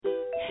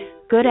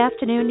Good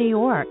afternoon, New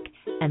York,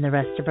 and the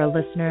rest of our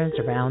listeners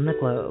around the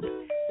globe.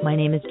 My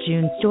name is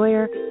June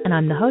Stoyer, and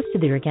I'm the host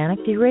of the Organic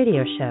View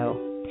Radio Show.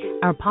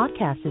 Our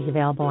podcast is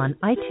available on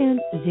iTunes,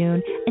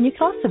 Zune, and you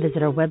can also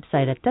visit our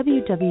website at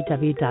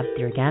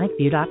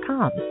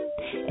www.theorganicview.com.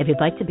 If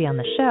you'd like to be on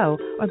the show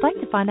or would like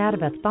to find out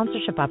about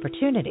sponsorship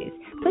opportunities,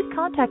 please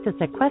contact us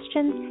at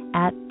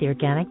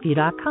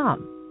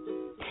questions@theorganicview.com.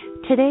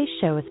 Today's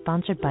show is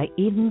sponsored by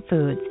Eden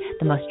Foods,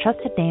 the most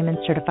trusted name in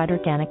certified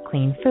organic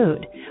clean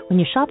food. When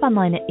you shop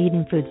online at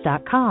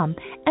EdenFoods.com,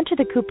 enter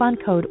the coupon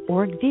code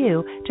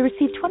ORGVIEW to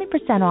receive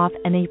 20% off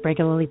any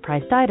regularly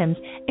priced items,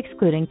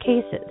 excluding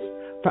cases.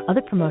 For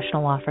other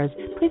promotional offers,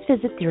 please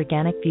visit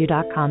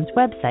theorganicview.com's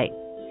website.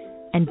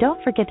 And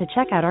don't forget to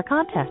check out our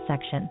contest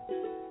section.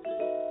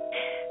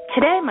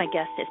 Today, my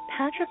guest is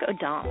Patrick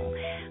O'Donnell,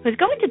 who's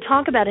going to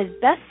talk about his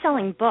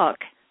best-selling book,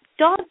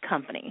 Dog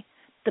Company,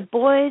 The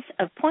Boys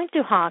of Pointe,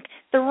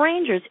 the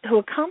Rangers who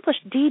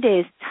accomplished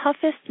D-Day's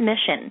toughest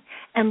mission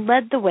and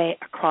led the way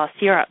across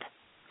Europe.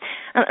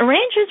 The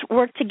Rangers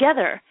worked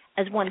together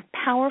as one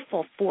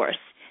powerful force.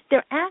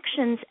 Their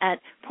actions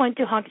at Pointe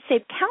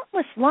saved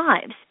countless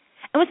lives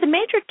and was the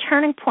major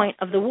turning point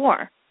of the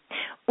war.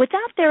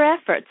 Without their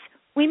efforts,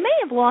 we may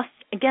have lost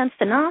against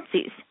the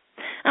Nazis.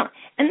 Now,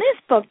 in this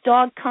book,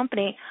 Dog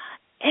Company,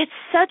 it's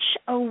such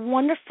a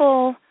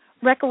wonderful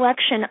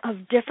recollection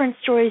of different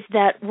stories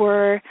that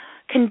were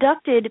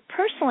conducted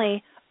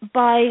personally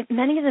by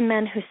many of the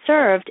men who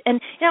served.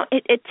 And,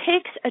 it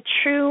takes a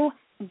true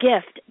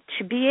gift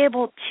to be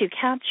able to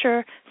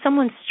capture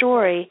someone's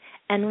story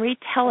and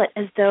retell it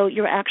as though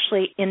you're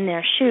actually in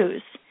their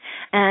shoes.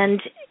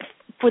 And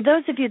for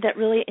those of you that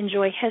really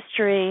enjoy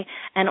history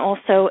and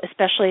also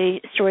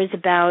especially stories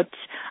about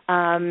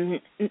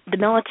the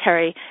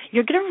military,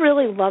 you're going to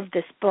really love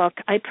this book.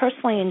 I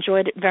personally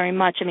enjoyed it very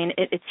much. I mean,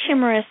 it's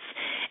humorous,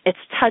 it's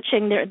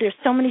touching. There's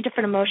so many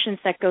different emotions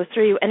that go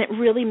through you, and it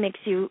really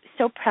makes you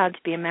so proud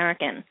to be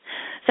American.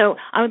 So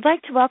I would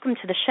like to welcome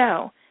to the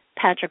show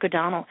Patrick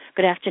O'Donnell.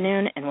 Good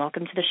afternoon, and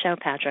welcome to the show,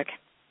 Patrick.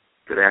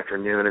 Good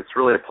afternoon. It's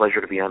really a pleasure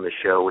to be on the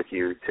show with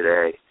you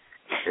today.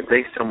 And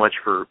thanks so much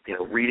for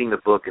reading the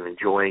book and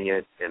enjoying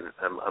it. And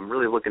I'm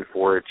really looking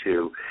forward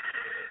to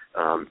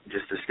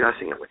just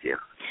discussing it with you.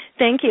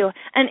 Thank you.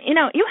 And,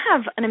 you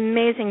have an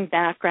amazing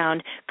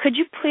background. Could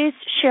you please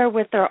share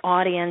with our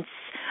audience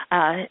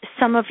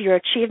some of your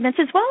achievements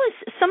as well as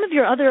some of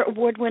your other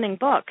award-winning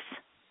books?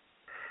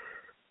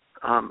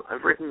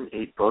 I've written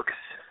 8 books.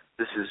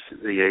 This is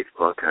the 8th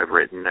book I've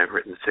written. I've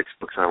written 6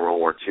 books on World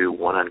War II,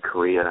 1 on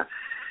Korea,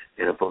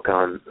 and a book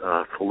on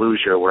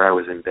Fallujah, where I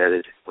was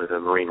embedded with a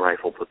Marine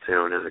Rifle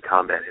platoon as a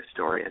combat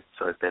historian.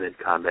 So I've been in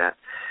combat.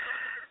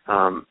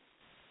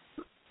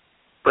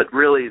 But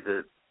really,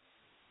 this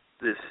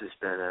has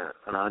been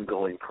an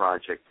ongoing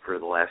project for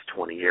the last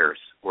 20 years,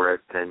 where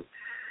I've been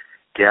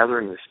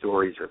gathering the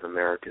stories of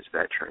America's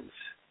veterans,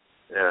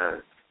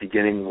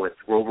 beginning with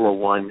World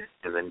War I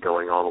and then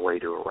going all the way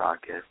to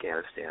Iraq and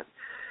Afghanistan.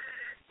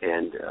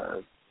 And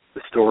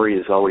the story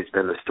has always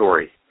been the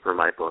story for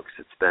my books.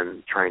 It's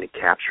been trying to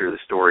capture the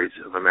stories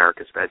of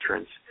America's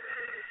veterans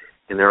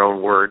in their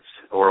own words,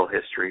 oral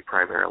history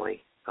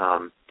primarily.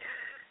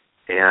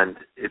 And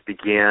it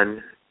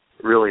began,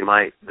 really,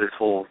 this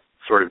whole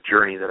sort of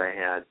journey that I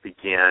had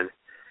began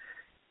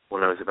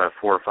when I was about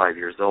 4 or 5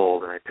 years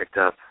old, and I picked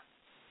up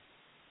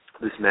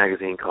this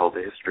magazine called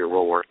The History of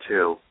World War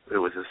II. It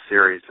was a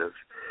series of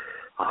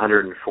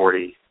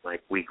 140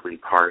 weekly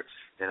parts,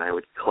 and I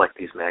would collect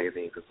these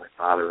magazines with my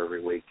father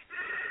every week.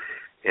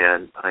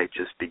 And I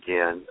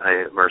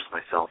immersed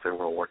myself in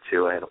World War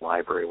II. I had a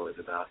library with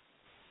about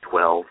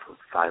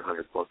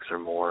 500 books or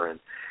more, and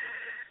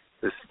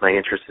my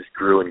interest just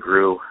grew and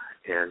grew.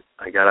 And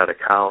I got out of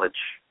college,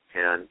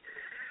 and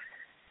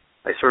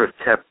I sort of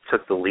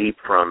took the leap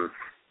from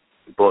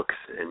books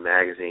and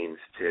magazines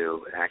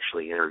to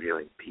actually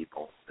interviewing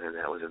people, and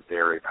that was a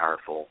very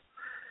powerful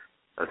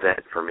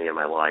event for me in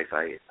my life.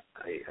 I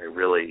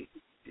really,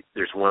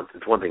 it's one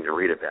thing to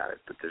read about it,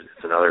 but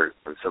it's another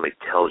when somebody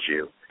tells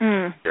you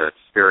their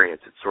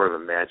experience. It's sort of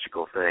a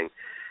magical thing,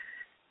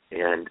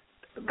 and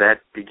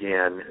that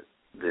began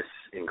this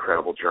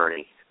incredible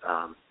journey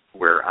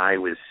where I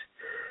was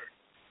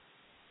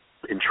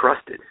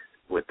entrusted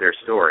with their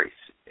stories,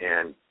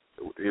 and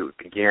it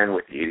began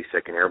with the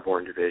 82nd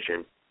Airborne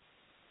Division,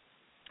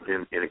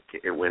 and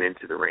it went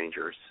into the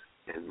Rangers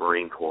and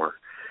Marine Corps,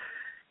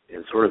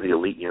 and sort of the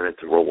elite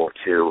units of World War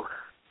II,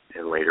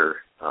 and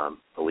later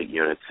elite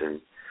units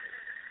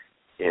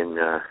in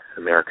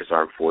America's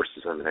Armed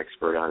Forces. I'm an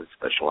expert on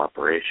special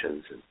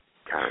operations and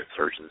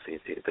counterinsurgency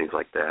and things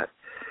like that.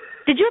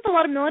 Did you have a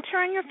lot of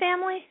military in your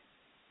family?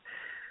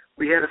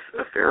 We had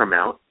a fair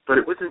amount, but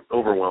it wasn't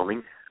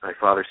overwhelming. My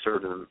father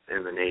served in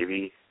the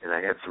Navy, and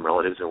I had some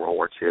relatives in World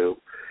War II.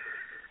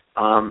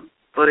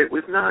 But it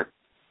wasn't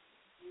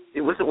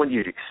what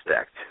you'd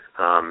expect,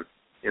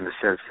 in the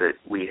sense that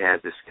we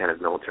had this kind of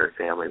military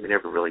family. We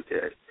never really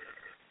did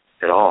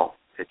at all.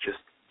 It just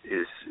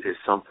is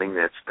something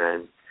that's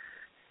been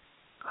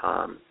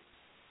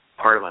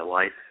part of my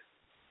life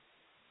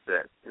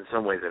that in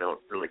some ways I don't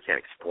really can't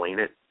explain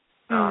it,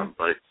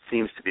 but it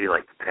seems to be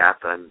like the path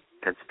I'm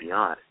meant to be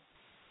on.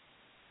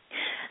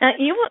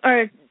 You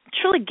are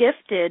truly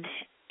gifted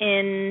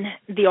in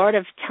the art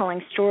of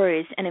telling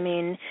stories, and I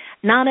mean,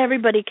 not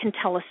everybody can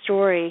tell a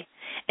story.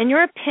 In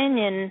your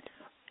opinion,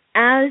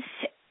 as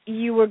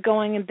you were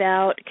going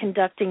about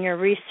conducting your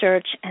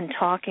research and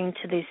talking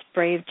to these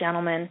brave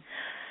gentlemen,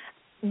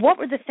 what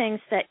were the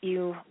things that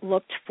you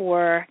looked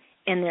for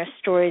in their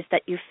stories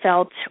that you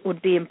felt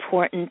would be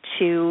important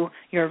to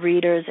your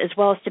readers, as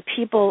well as to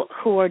people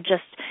who are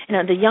just,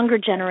 the younger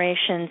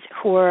generations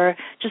who are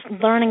just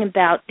learning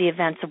about the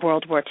events of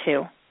World War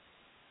II?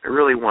 I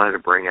really wanted to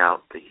bring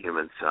out the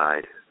human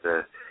side,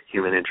 the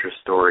human interest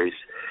stories,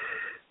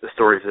 the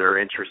stories that are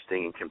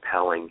interesting and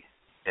compelling,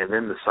 and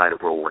then the side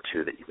of World War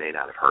II that you may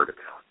not have heard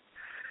about.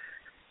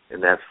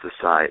 And that's the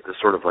side, the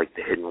sort of like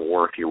the hidden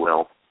war, if you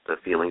will, the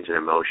feelings and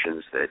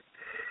emotions that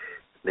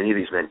many of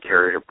these men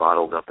carried or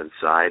bottled up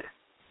inside.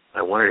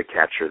 I wanted to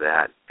capture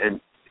that.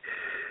 And,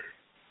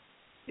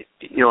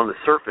 on the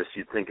surface,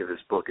 you'd think of this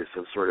book as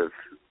some sort of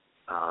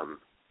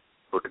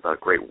book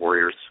about great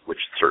warriors, which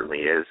it certainly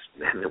is,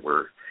 men that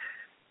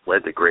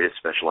led the greatest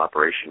special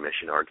operation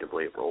mission,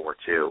 arguably, of World War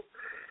II.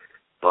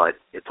 But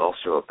it's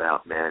also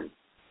about men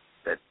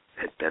that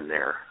had been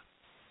there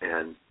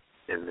and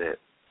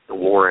the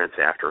war and its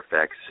after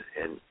effects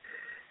and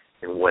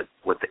what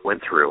they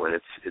went through. And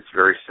it's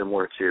very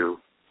similar to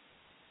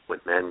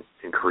what men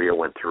in Korea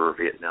went through or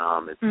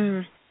Vietnam.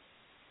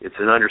 It's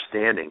an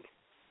understanding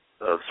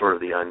of sort of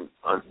the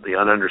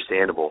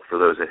ununderstandable for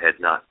those that had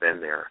not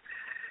been there.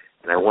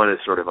 And I want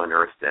to sort of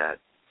unearth that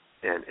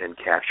and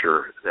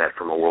capture that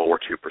from a World War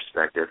II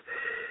perspective.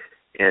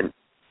 And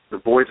the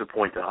Boys of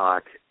Pointe,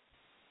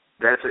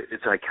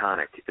 it's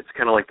iconic. It's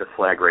kind of like the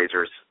flag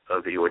raisers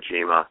of the Iwo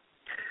Jima,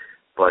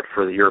 but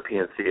for the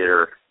European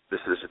theater, this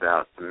is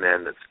about the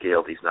men that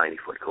scaled these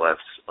 90-foot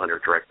cliffs under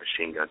direct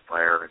machine gun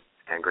fire and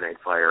hand grenade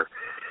fire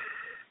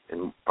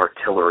and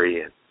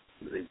artillery, and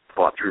they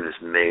fought through this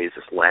maze,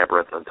 this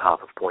labyrinth on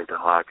top of Pointe du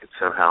Hoc, and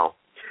somehow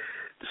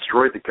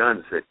destroyed the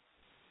guns that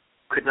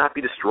could not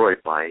be destroyed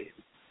by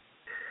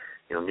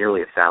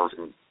nearly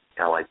 1,000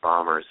 Allied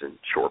bombers and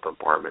shore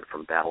bombardment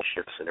from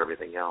battleships and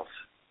everything else.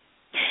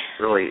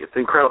 Really, it's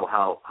incredible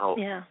how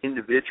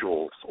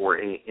individuals or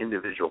an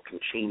individual can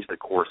change the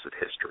course of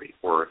history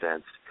or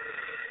events,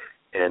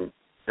 and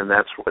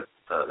that's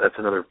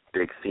another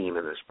big theme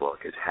in this book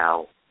is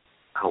how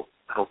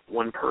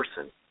one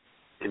person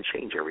can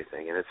change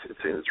everything, and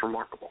it's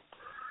remarkable.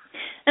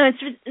 And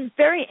it's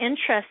very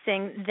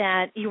interesting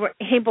that you were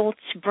able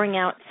to bring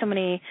out so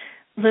many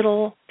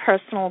little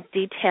personal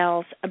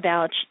details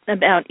about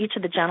each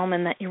of the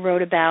gentlemen that you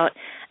wrote about,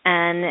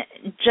 and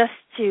just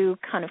to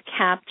kind of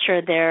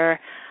capture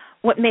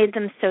what made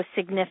them so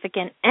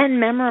significant and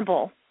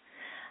memorable.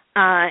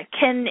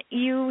 Can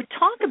you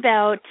talk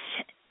about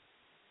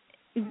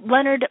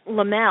Leonard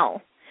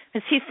Lamel?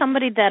 Because he's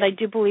somebody that I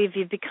do believe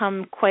you've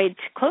become quite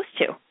close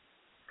to.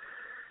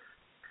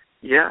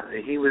 Yeah,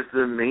 he was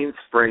the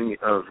mainspring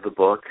of the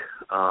book,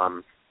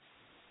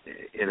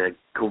 and a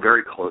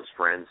very close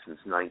friend since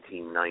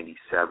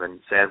 1997.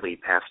 Sadly, he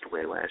passed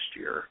away last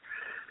year.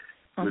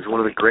 He was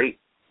one of the great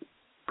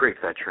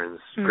veterans,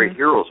 great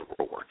heroes of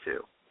World War II.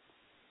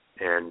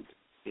 And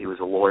he was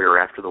a lawyer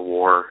after the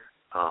war,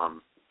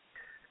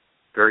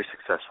 very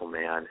successful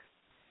man.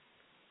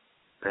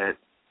 And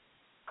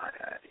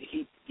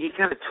he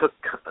kind of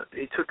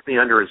took me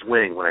under his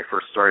wing when I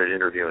first started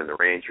interviewing the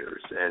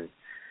Rangers, and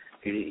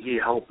he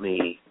helped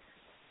me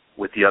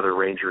with the other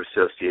Ranger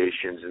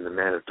associations, and the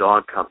Men of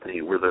Dog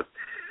Company were the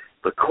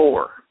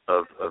core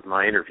of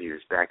my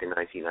interviews back in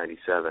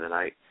 1997. And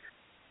I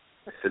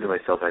said to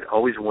myself, I'd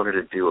always wanted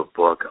to do a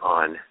book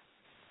on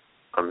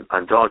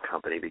Dog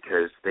Company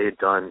because they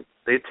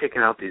had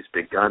taken out these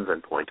big guns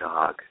on Pointe du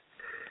Hoc,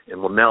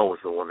 and Lamel was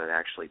the one that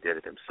actually did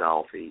it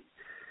himself. The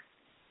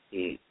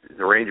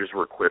Rangers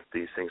were equipped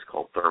with these things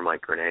called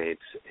thermite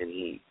grenades, and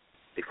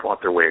they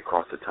fought their way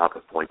across the top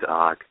of Pointe du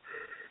Hoc,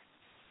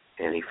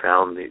 and he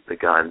found the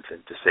guns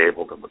and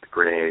disabled them with the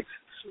grenades.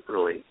 It's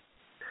really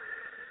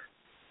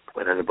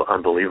quite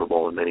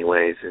unbelievable in many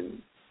ways.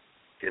 And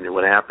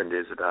what happened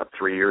is about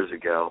 3 years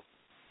ago,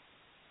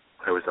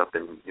 I was up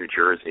in New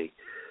Jersey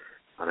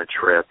on a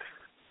trip,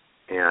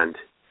 and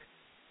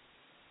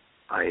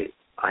I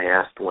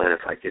asked Len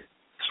if I could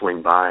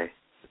swing by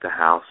at the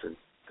house and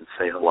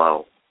say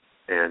hello.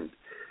 And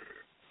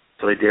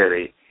so I did.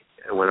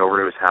 I went over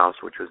to his house,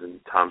 which was in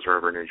Toms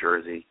River, New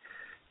Jersey.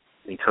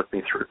 And he took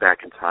me through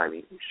back in time.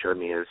 He showed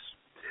me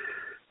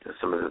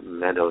some of the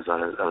mementos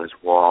on his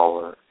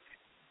wall,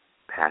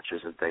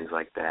 patches and things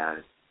like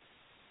that.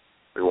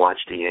 We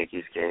watched the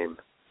Yankees game,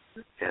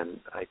 and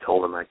I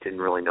told him I didn't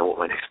really know what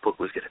my next book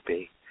was going to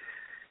be.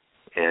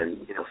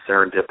 And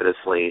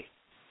serendipitously,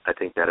 I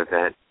think that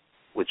event,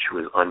 which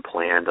was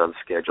unplanned,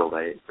 unscheduled,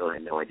 I really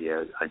had no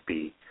idea I'd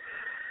be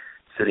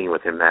sitting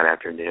with him that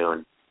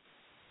afternoon.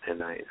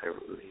 And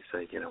he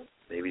said,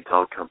 maybe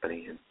Dog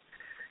Company, and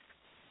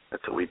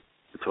that's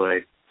what I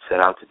set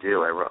out to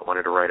do. I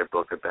wanted to write a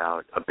book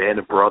about a band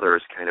of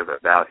brothers, kind of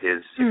about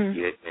his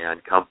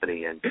 68-man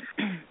company, and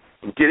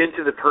get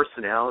into the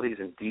personalities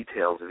and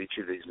details of each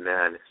of these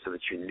men, so that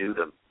you knew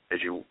them as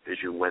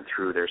you went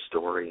through their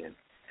story and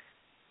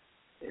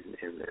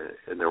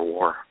their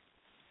war.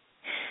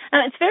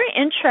 It's very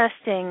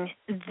interesting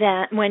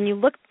that when you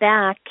look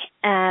back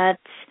at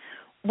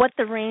what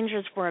the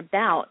Rangers were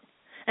about.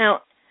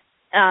 Now,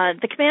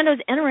 the Commandos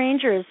and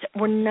Rangers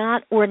were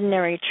not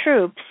ordinary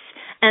troops,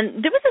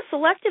 and there was a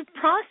selective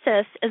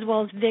process as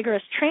well as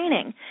vigorous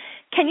training.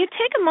 Can you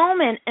take a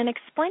moment and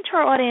explain to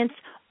our audience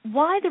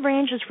why the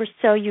Rangers were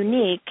so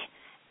unique,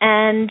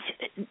 and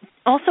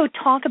also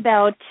talk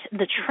about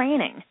the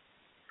training?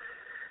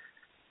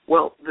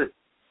 Well, this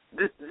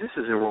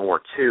is in World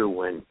War II,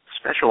 when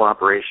special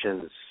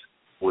operations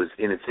was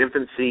in its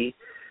infancy,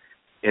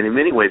 and in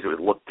many ways it was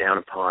looked down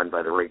upon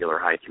by the regular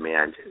high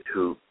command,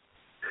 who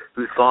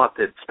thought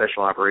that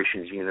special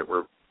operations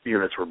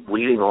units were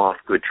bleeding off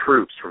good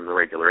troops from the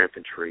regular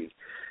infantry,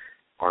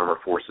 armor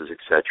forces,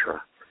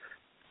 etc.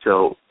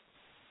 So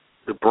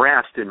the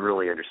brass didn't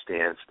really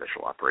understand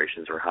special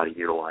operations or how to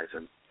utilize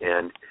them.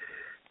 And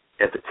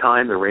at the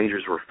time the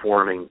Rangers were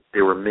forming,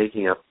 they were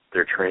making up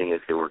their training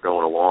as they were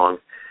going along,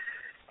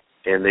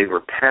 and they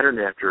were patterned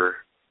after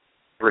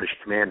British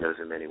commandos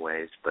in many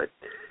ways. But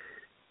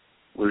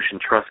Lucian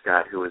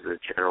Truscott, who was a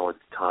general at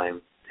the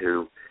time,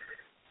 who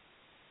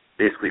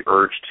basically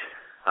urged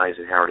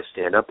Eisenhower to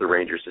stand up the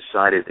Rangers,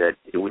 decided that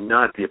it would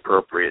not be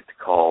appropriate to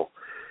call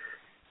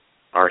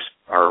our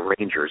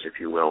Rangers, if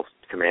you will,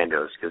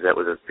 commandos, because that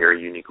was a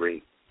very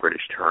uniquely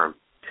British term.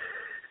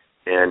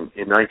 And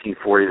in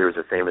 1940, there was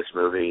a famous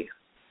movie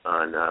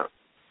on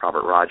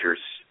Robert Rogers,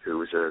 who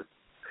was a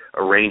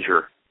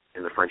ranger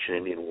in the French and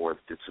Indian War,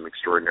 that did some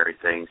extraordinary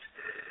things.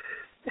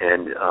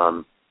 And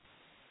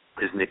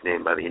his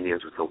nickname by the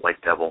Indians was the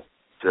White Devil.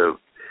 So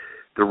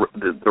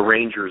the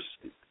Rangers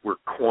were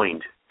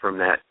coined from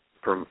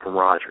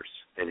Rogers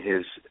and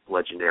his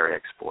legendary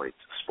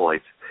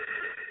exploits.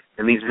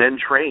 And these men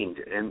trained,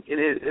 and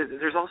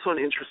there's also an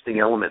interesting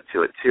element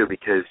to it too,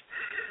 because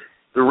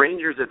the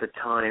Rangers at the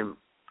time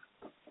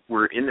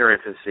were in their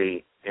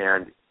infancy,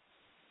 and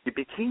it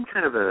became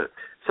kind of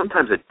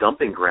sometimes a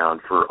dumping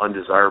ground for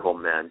undesirable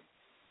men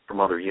from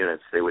other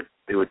units. They would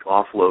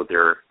offload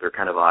their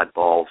kind of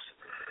oddballs.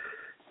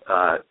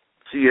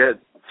 So you had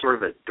sort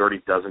of a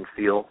Dirty Dozen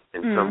feel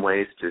in some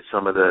ways to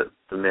some of the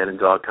men in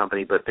Dog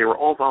Company, but they were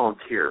all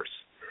volunteers.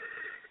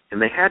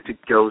 And they had to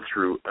go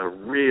through a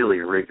really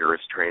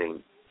rigorous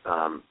training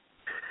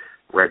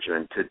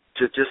regimen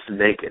to just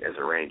make it as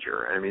a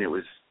Ranger. I mean, it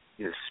was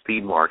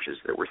speed marches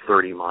that were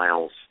 30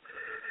 miles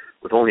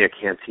with only a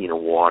canteen of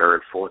water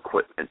and full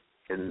equipment.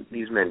 And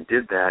these men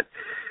did that.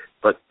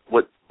 But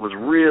what was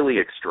really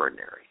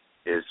extraordinary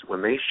is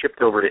when they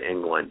shipped over to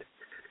England,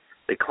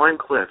 they climbed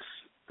cliffs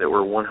that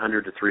were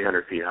 100 to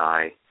 300 feet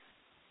high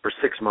for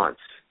 6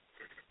 months.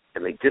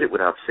 And they did it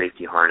without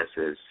safety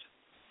harnesses.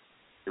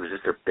 It was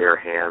just their bare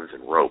hands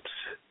and ropes.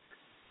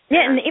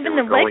 Yeah, and even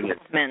the leg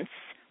movements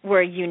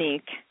were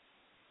unique.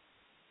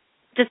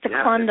 Just to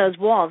climb those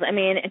walls. I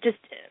mean, just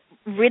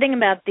reading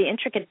about the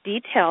intricate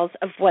details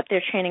of what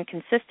their training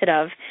consisted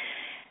of,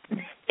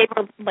 they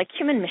were like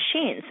human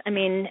machines. I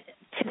mean,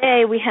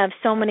 today we have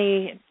so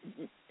many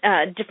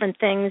different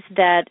things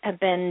that have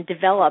been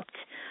developed,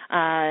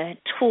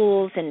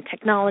 tools and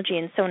technology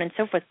and so on and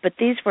so forth, but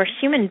these were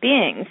human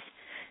beings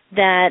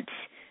that,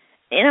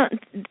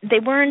 they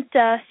weren't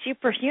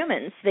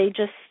superhumans. They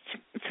just,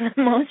 for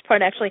the most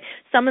part, actually,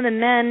 some of the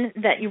men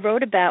that you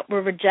wrote about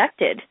were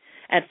rejected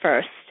at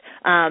first.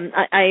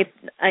 I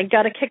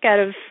got a kick out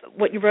of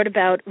what you wrote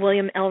about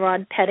William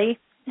Elrod Petty,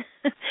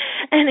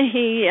 and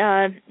he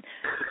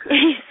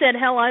said,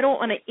 "Hell, I don't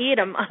want to eat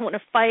him. I want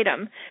to fight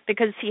him,"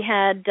 because he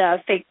had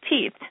fake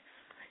teeth,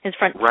 his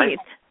front teeth.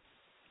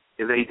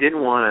 They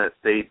didn't want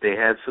to. They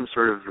had some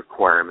sort of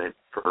requirement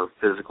for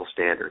physical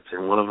standards,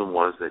 and one of them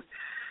was that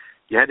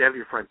you had to have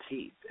your front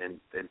teeth, and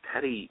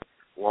Petty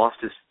lost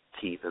his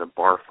teeth in a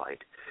bar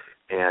fight,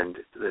 and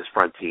his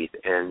front teeth,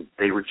 and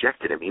they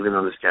rejected him, even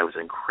though this guy was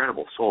an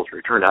incredible soldier.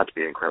 He turned out to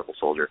be an incredible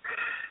soldier,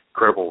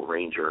 incredible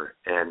Ranger,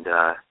 and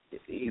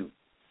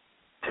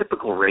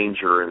typical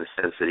Ranger in the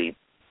sense that he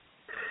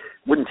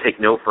wouldn't take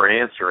no for an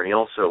answer, and he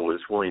also was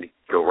willing to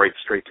go right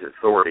straight to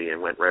authority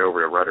and went right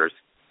over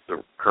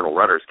to Colonel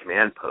Rutter's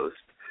command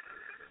post,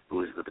 who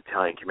was the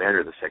battalion commander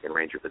of the 2nd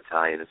Ranger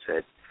Battalion, and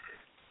said,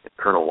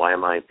 "Colonel, why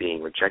am I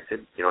being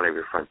rejected? You don't have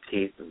your front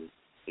teeth." And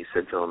he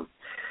said to him,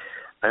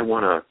 I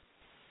want to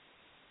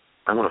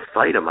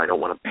fight him. I don't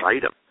want to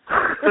bite him."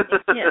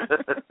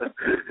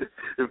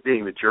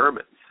 Being the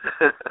Germans.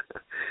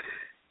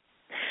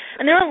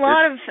 And there were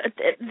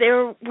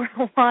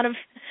a lot of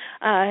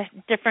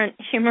different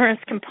humorous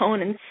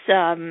components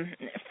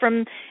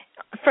from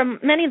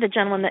many of the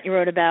gentlemen that you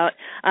wrote about.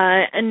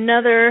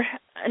 Another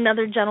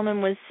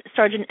gentleman was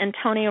Sergeant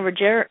Antonio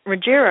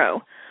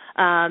Ruggiero.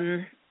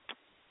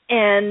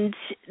 And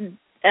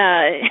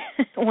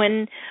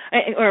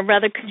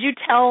could you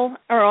tell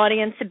our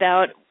audience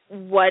about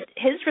what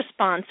his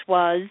response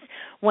was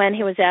when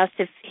he was asked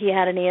if he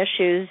had any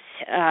issues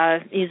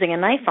using a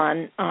knife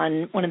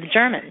on one of the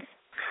Germans.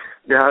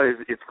 No,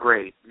 it's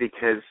great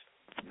because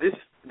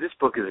this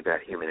book is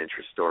about human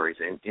interest stories,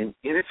 and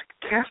it's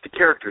a cast of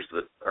characters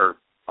that are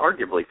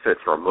arguably fit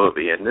for a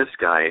movie. And this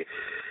guy,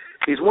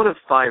 he's one of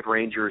 5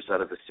 Rangers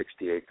out of the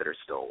 68 that are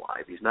still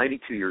alive. He's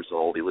 92 years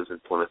old. He lives in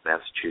Plymouth,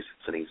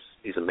 Massachusetts, and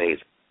he's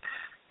amazing.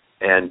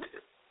 And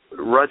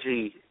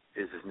Rudgy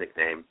is his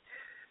nickname.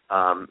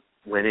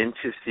 Went in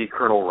to see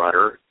Colonel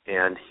Rudder,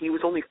 and he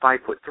was only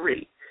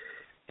 5'3",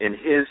 and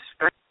his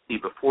specialty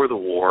before the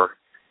war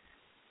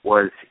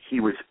was he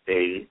was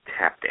a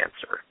tap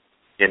dancer,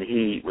 and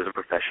he was a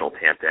professional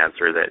tap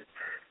dancer that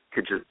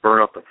could just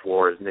burn up the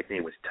floor. His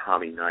nickname was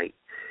Tommy Knight.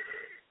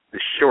 The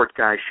short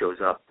guy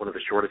shows up, one of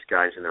the shortest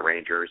guys in the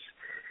Rangers,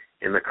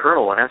 and the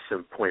colonel asks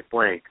him point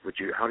blank,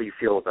 how do you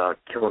feel about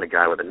killing a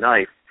guy with a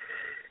knife?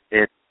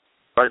 And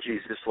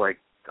Budgie's just like,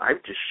 I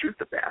would just shoot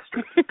the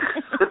bastard.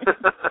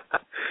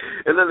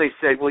 And then they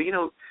say, well, you're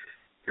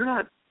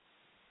not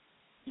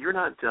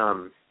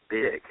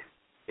big.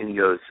 And he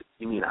goes,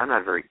 you mean I'm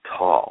not very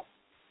tall?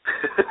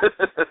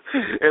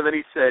 And then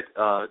he said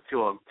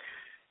to him,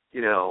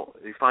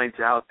 he finds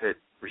out that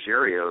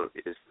Ruggiero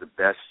is the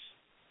best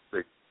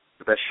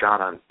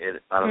shot out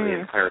of the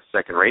entire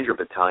 2nd Ranger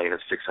Battalion of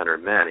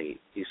 600 men.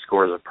 He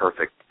scores a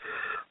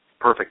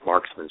perfect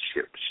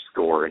marksmanship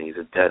score, and he's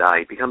a dead eye.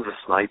 He becomes a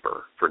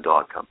sniper for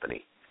Dog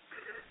Company.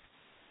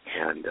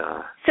 And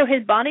so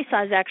his body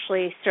size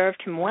actually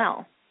served him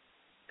well.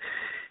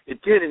 It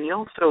did, and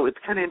it's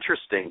kind of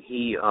interesting.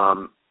 He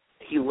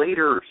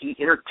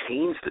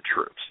entertains the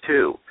troops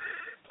too.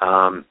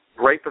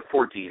 Right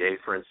before D-Day,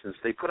 for instance,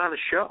 they put on a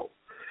show.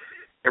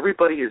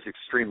 Everybody is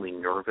extremely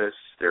nervous.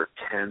 They're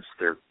tense.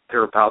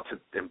 They're about to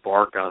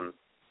embark on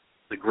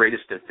the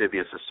greatest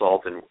amphibious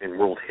assault in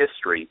world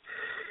history,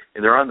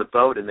 and they're on the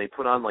boat, and they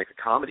put on like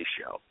a comedy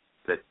show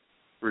that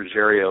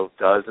Ruggiero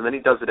does, and then he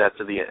does it at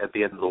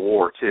the end of the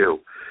war too.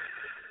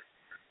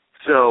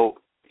 So,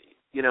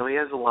 he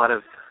has a lot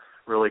of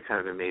really kind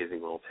of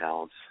amazing little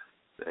talents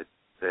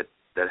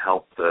that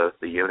help the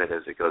unit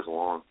as it goes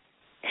along.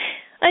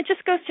 It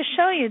just goes to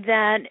show you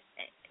that,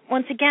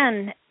 once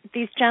again,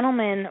 these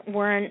gentlemen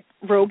weren't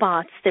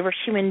robots. They were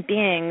human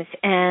beings,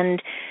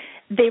 and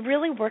they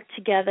really worked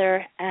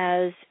together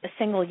as a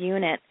single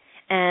unit,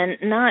 and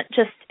not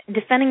just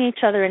defending each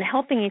other and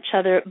helping each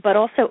other, but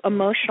also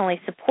emotionally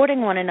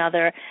supporting one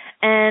another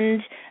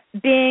and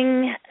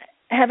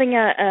having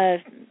a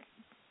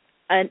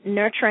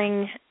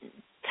nurturing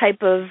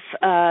type of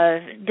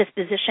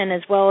disposition,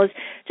 as well as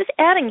just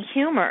adding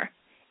humor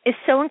is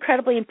so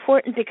incredibly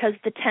important because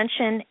the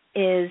tension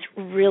is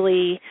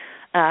really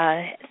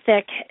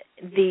thick.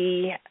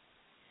 The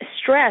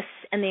stress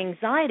and the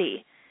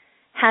anxiety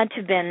had to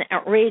have been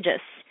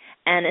outrageous,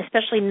 and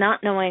especially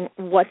not knowing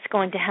what's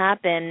going to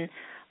happen,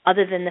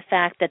 other than the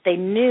fact that they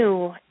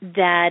knew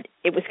that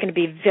it was going to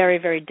be very,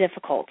 very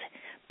difficult.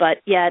 But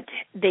yet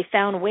they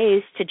found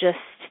ways to just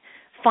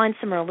find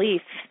some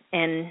relief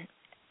in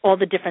all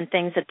the different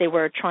things that they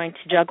were trying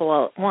to juggle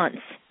all at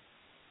once.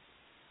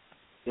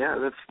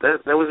 Yeah,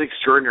 that was an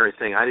extraordinary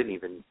thing. I didn't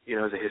even,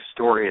 as a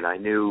historian, I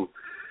knew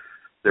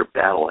their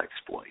battle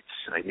exploits.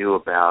 I knew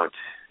about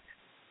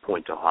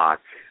Pointe,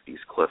 these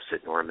cliffs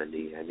at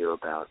Normandy. I knew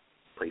about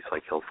a place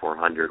like Hill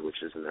 400,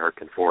 which is in the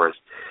Arkan Forest.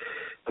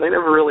 But I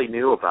never really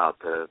knew about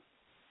the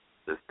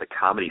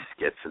comedy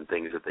skits and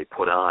things that they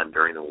put on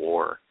during the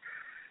war.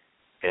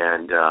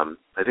 And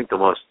I think the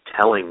most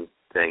telling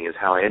thing is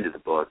how I ended the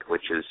book,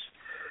 which is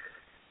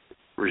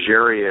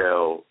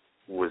Ruggiero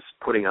was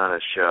putting on a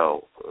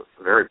show,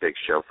 a very big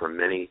show for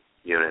many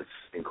units,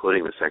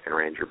 including the 2nd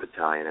Ranger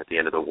Battalion at the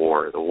end of the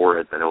war. The war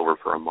had been over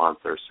for a month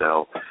or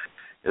so.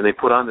 And they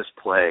put on this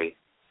play,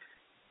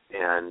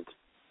 and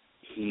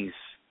he's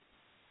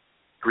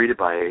greeted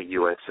by a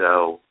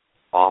USO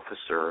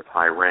officer of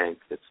high rank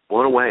that's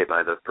blown away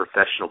by the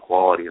professional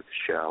quality of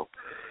the show.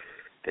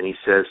 And he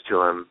says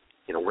to him,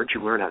 where'd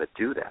you learn how to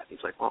do that? He's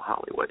like, well,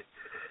 Hollywood.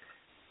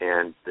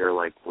 And they're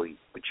like, well,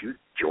 would you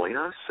join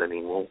us? I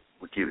mean, we'll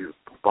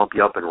bump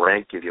you up in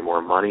rank, give you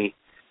more money.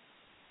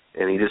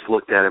 And he just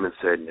looked at him and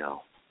said,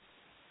 no,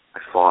 I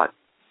fought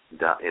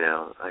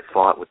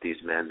with these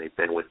men. They've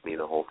been with me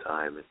the whole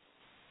time, and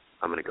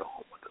I'm going to go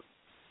home with them.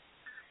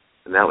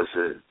 And that was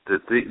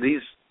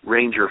these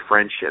Ranger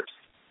friendships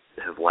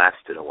have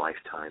lasted a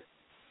lifetime.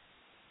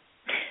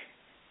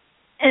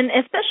 And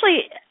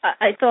especially,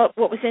 I thought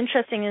what was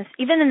interesting is,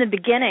 even in the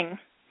beginning,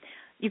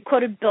 you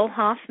quoted Bill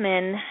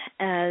Hoffman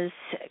as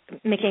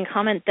making a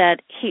comment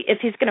that if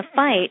he's going to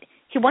fight,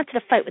 he wanted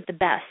to fight with the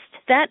best.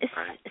 That is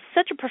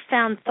such a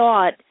profound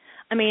thought.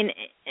 I mean,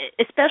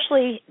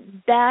 especially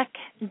back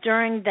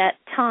during that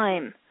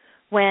time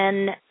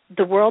when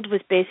the world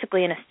was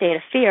basically in a state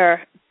of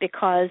fear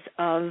because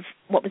of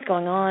what was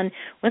going on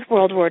with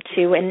World War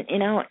II. And,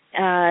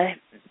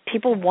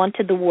 people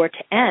wanted the war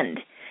to end.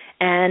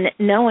 And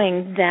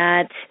knowing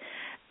that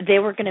they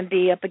were going to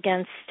be up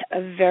against a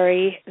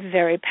very,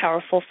 very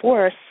powerful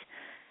force,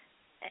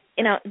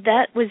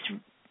 that was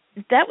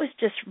that was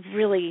just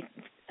really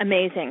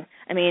amazing.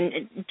 I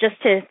mean,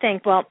 just to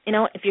think, well,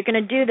 if you're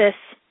going to do this,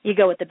 you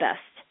go with the best.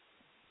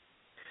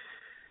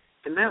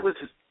 And that was,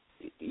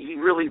 he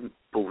really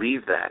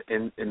believed that.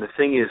 And the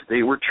thing is,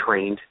 they were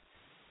trained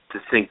to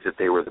think that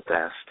they were the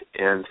best.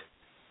 And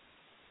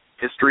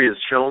history has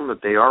shown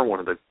that they are one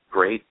of the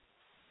great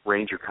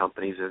Ranger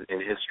companies in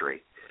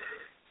history.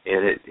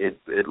 And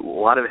a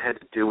lot of it had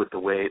to do with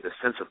the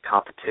sense of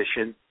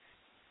competition.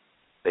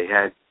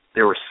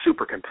 They were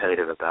super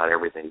competitive about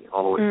everything,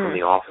 all the way from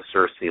the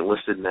officers to the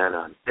enlisted men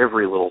on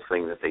every little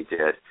thing that they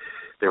did.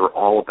 They were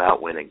all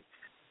about winning.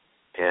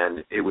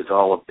 And it was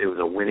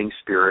a winning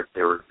spirit.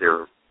 They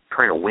were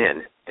trying to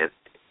win at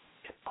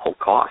all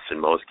costs in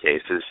most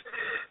cases.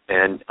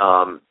 And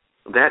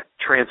that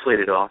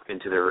translated off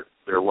into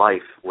their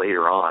life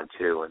later on,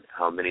 too, and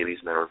how many of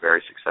these men were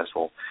very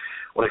successful.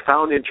 What I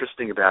found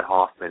interesting about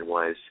Hoffman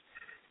was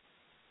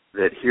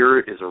that here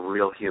is a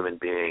real human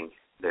being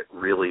that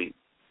really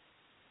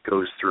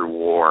goes through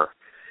war,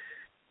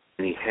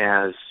 and he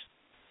has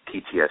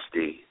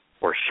PTSD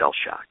or shell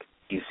shock.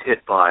 He's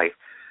hit by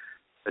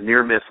a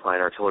near-miss line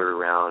artillery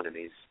round, and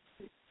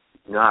he's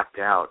knocked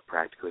out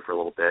practically for a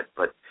little bit,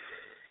 but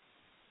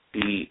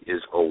he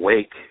is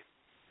awake,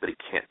 but he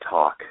can't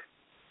talk,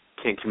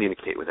 can't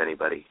communicate with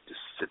anybody,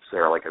 just sits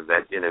there like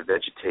in a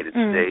vegetated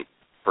state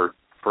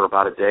for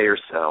about a day or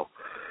so,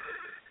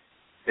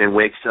 and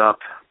wakes up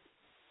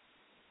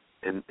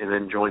and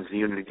then joins the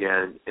unit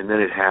again, and then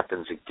it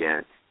happens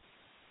again.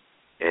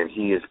 And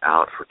he is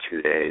out for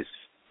 2 days,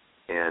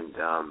 and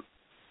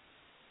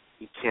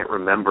he can't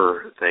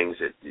remember things.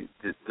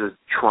 The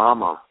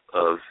trauma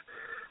of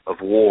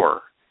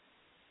war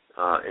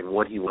and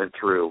what he went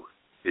through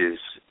is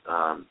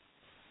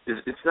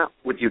it's not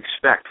what you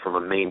expect from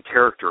a main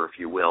character, if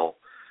you will,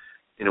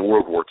 in a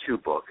World War II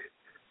book.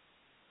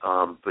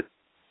 But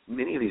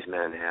many of these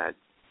men had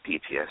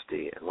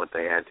PTSD and what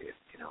they had to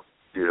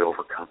do to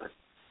overcome it.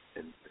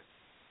 And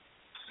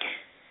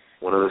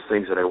one of those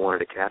things that I wanted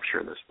to capture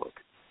in this book.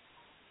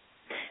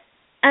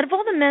 Out of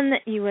all the men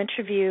that you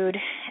interviewed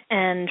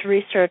and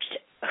researched,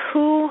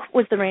 who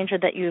was the Ranger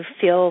that you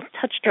feel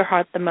touched your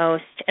heart the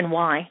most, and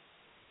why?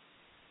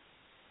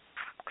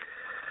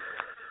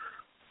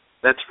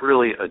 That's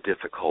really a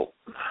difficult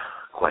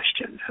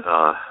question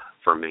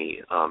for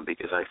me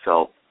because I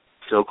felt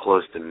so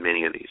close to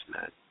many of these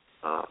men,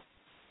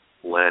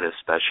 Len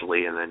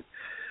especially, and then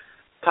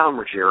Tom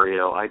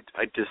Ruggiero.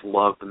 I just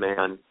love the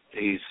man.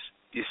 He's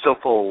so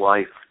full of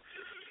life.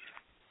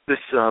 This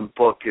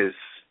book is.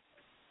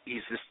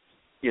 He's just,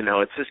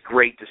 it's just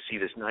great to see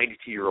this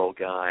 92-year-old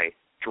guy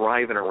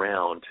driving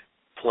around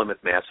Plymouth,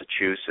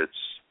 Massachusetts,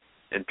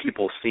 and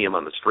people see him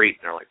on the street,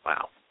 and they're like,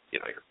 wow,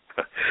 you're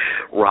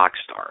a rock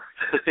star.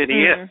 And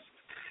he is.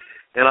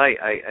 And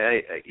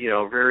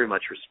I very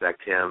much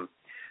respect him.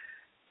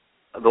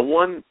 The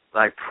one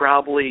I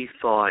probably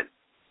thought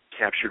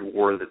captured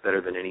war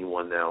better than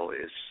anyone, though,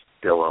 is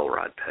Bill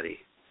Elrod Petty.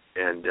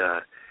 And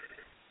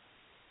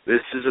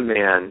this is a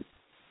man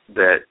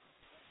that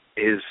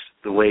is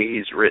the way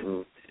he's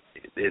written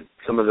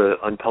some of the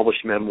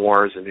unpublished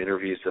memoirs and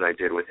interviews that I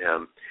did with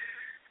him.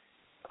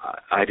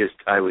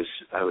 I was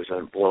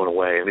blown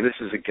away. I mean, this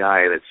is a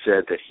guy that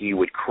said that he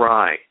would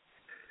cry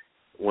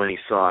when he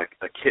saw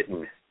a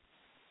kitten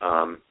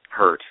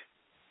hurt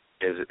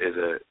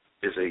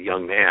as a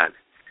young man,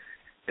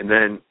 and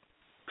then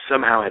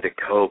somehow had to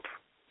cope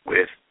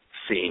with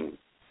seeing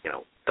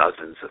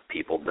dozens of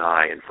people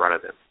die in front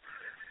of him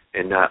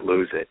and not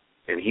lose it.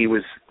 And he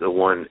was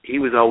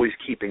always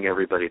keeping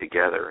everybody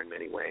together in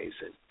many ways.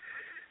 And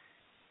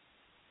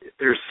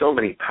there's so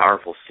many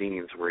powerful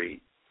scenes where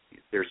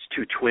there's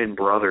two twin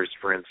brothers,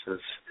 for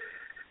instance,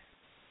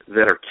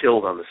 that are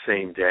killed on the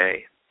same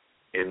day,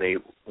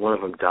 and one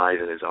of them dies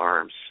in his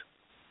arms.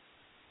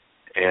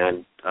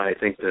 And I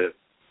think the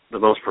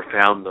most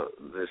profound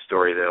the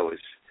story, though, is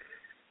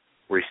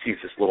where he sees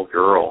this little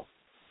girl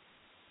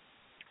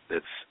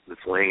that's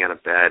laying on a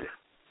bed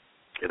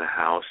in a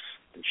house,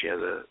 and she has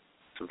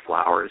some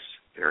flowers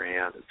in her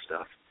hand and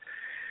stuff.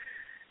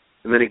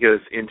 And then he goes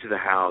into the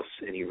house,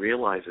 and he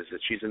realizes that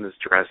she's in this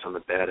dress on the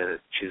bed, and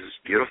she's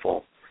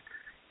beautiful,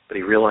 but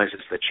he realizes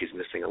that she's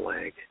missing a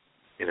leg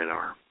in an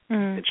arm,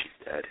 and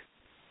she's dead.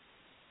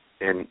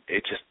 And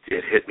it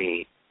hit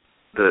me,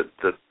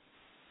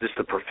 just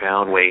the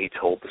profound way he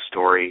told the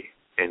story.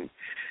 And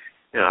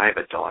I have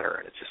a daughter,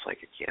 and it's just like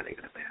I can't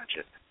even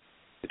imagine.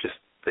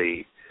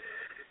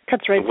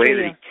 Cuts right the way through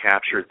that you. he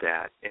captured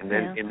that, and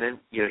then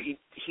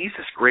he's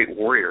this great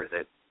warrior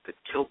that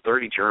killed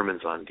 30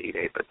 Germans on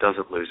D-Day, but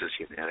doesn't lose his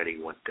humanity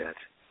one bit.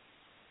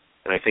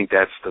 And I think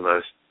that's the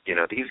most.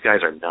 These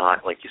guys are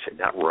not, like you said,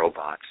 not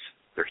robots.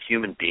 They're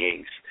human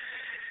beings,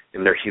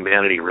 and their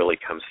humanity really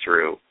comes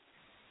through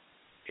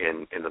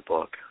in the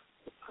book.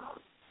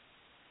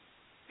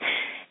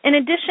 In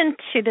addition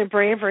to their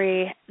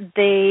bravery,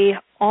 they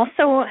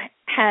also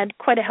had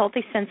quite a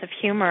healthy sense of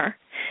humor.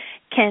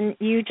 Can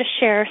you just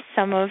share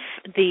some of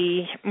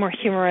the more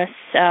humorous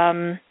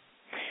some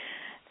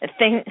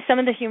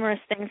of the humorous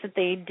things that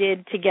they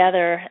did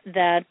together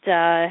that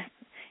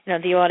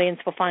the audience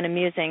will find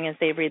amusing as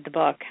they read the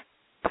book.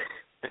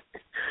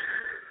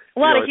 A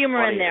lot of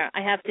humor in there,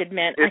 I have to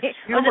admit. I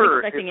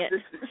wasn't expecting it.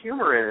 It's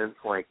humor in it.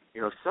 It's like,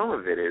 some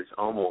of it is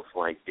almost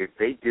like if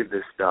they did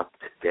this stuff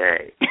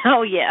today,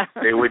 oh, yeah,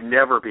 they would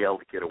never be able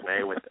to get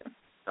away with it.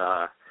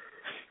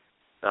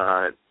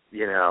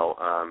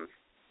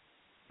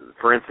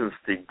 For instance,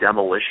 the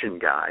demolition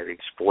guy, the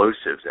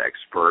explosives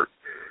expert,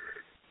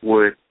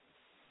 would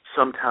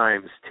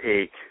sometimes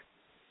take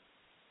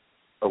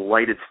a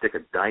lighted stick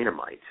of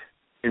dynamite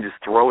and just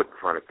throw it in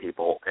front of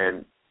people,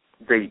 and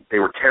they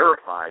were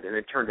terrified, and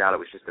it turned out it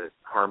was just a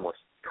harmless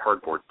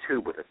cardboard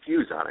tube with a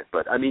fuse on it.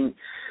 But,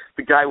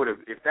 the guy would have,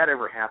 if that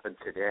ever happened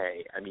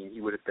today, he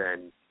would have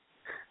been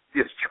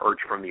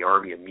discharged from the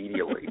Army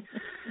immediately.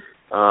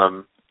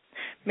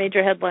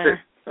 Major headliner.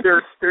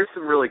 There's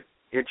some really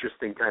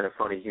interesting kind of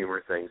funny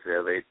humor things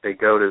there. They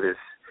go to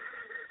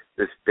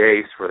this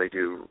base where they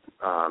do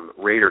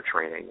raider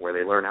training, where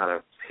they learn how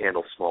to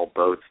handle small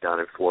boats down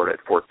in Florida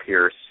at Fort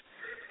Pierce.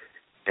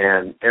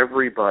 And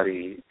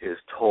everybody is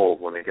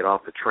told when they get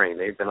off the train,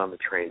 they've been on the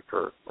train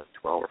for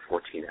 12 or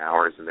 14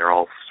 hours, and they're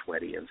all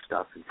sweaty and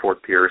stuff. And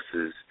Fort Pierce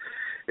is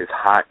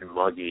hot and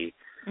muggy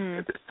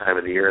at this time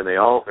of the year, and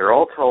they're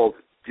all told,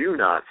 do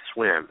not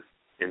swim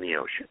in the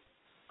ocean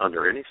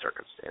under any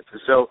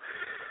circumstances. So,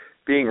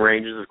 being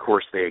Rangers, of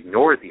course, they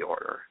ignored the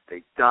order.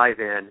 They dive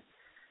in,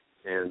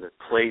 and the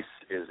place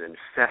is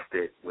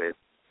infested with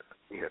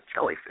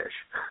jellyfish.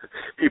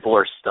 People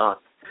are stunned.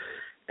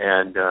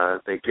 And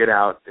they get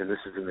out, and this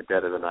is in the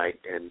dead of the night,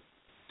 and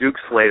Duke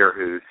Slater,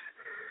 who's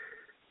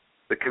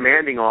the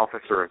commanding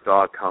officer of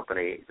Dog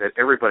Company, that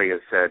everybody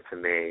has said to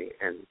me,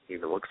 and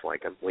even looks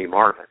like him, Lee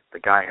Marvin. The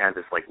guy had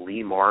this,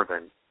 Lee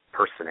Marvin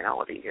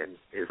personality and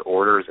his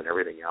orders and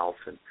everything else.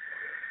 And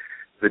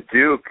the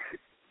Duke,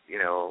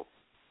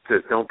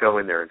 says don't go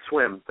in there and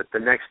swim, but the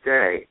next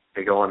day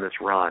they go on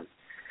this run,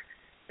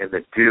 and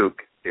the Duke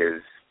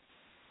is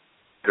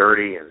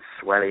dirty and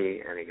sweaty,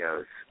 and he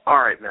goes, all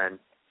right, men,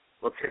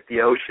 let's hit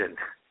the ocean.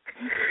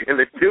 And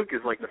the Duke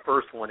is the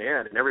first one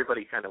in, and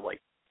everybody kind of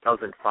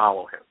doesn't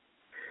follow him.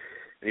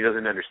 And he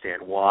doesn't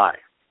understand why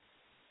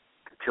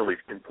until he's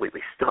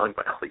completely stung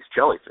by all these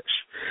jellyfish.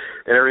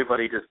 And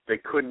everybody they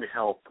couldn't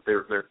help.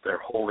 They're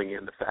holding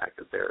in the fact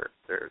that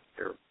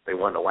they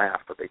wanted to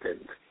laugh, but they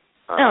didn't.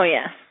 Oh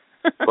yeah.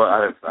 But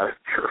out of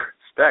pure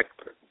respect,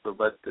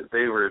 but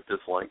they were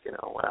just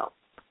wow.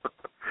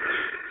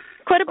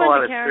 Quite a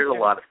bunch of characters. There's a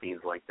lot of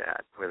scenes like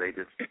that where they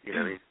just,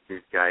 these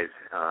guys,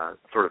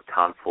 sort of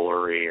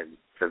tomfoolery and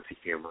sense of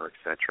humor,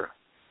 etc.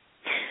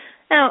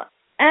 Now,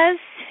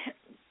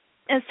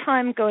 as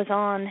time goes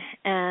on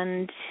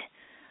and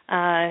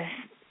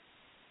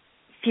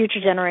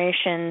future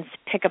generations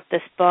pick up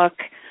this book,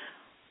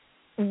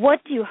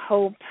 what do you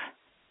hope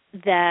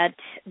that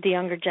the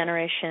younger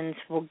generations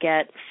will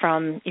get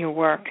from your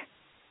work?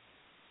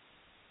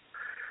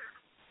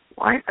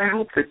 Well, I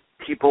hope that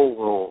people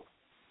will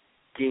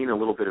gain a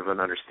little bit of an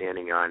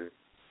understanding on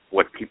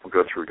what people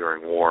go through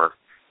during war.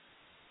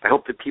 I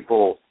hope that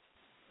people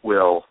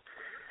will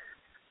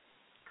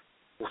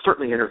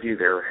certainly interview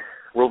their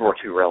World War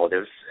II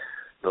relatives,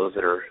 those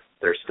that are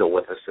still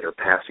with us, that are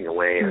passing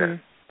away at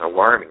an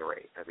alarming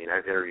rate. I've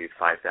interviewed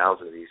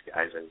 5,000 of these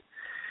guys, and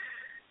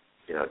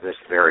there's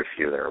very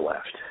few that are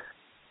left.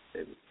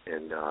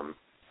 And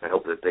I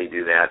hope that they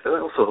do that. But I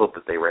also hope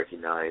that they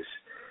recognize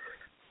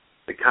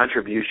the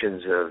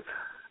contributions of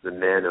the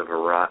men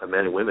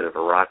and women of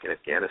Iraq and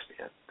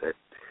Afghanistan that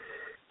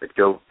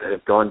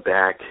have gone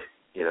back,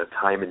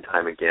 time and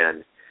time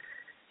again,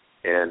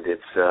 and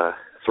it's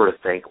sort of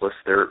thankless.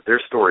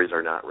 Their stories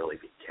are not really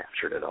being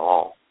captured at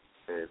all,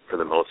 for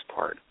the most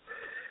part.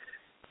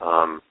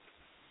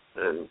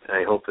 And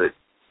I hope that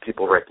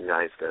people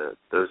recognize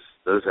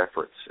those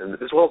efforts, and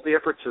as well as the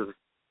efforts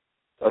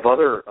of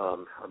other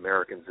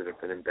Americans that have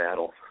been in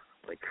battle,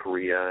 like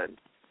Korea and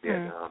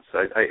Vietnam. So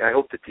I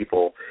hope that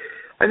people.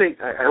 I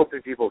hope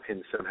that people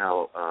can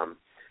somehow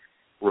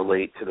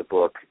relate to the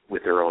book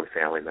with their own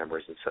family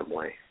members in some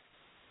way.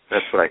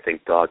 That's what I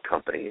think Dog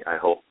Company, I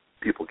hope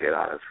people get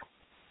out of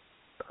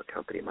Dog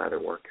Company and my other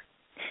work.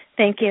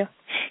 Thank you.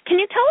 Can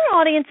you tell our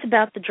audience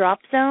about the Drop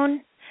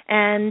Zone?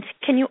 And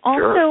can you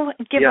also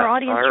give our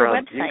audience your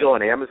website? You can go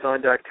on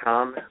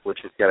Amazon.com, which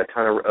has got a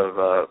ton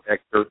of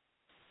experts.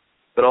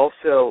 But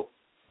also,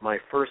 my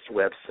first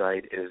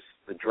website is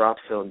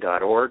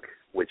thedropzone.org,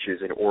 which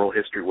is an oral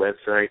history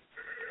website.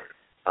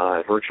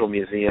 Virtual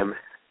museum,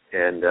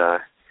 and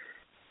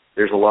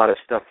there's a lot of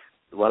stuff,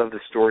 a lot of the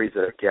stories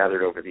that I've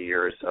gathered over the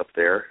years up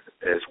there,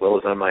 as well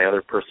as on my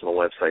other personal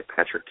website,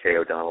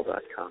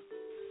 patrickodonnell.com.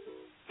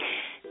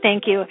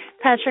 Thank you.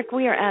 Patrick,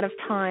 we are out of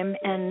time,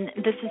 and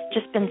this has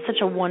just been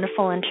such a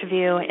wonderful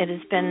interview. It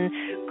has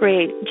been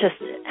great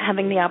just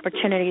having the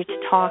opportunity to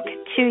talk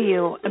to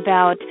you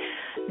about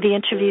the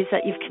interviews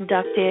that you've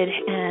conducted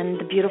and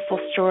the beautiful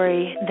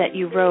story that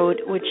you wrote,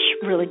 which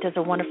really does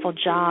a wonderful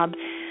job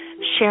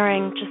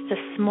sharing just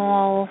a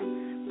small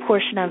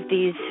portion of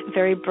these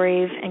very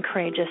brave and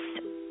courageous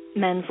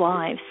men's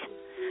lives.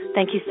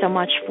 thank you so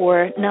much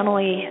for not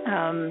only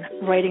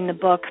writing the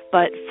book,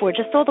 but for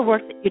just all the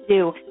work that you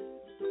do.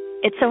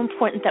 It's so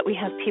important that we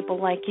have people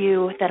like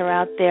you that are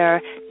out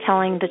there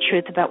telling the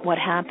truth about what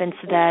happened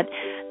so that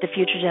the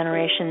future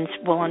generations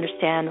will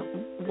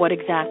understand what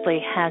exactly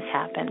has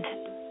happened.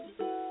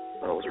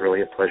 Well, it was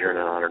really a pleasure and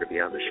an honor to be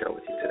on the show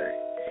with you today.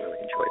 I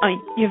really enjoyed it.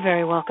 Oh, you're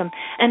very welcome.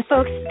 And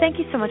folks, thank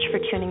you so much for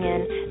tuning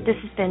in. This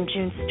has been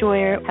June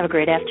Stoyer. Have a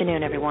great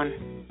afternoon,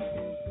 everyone.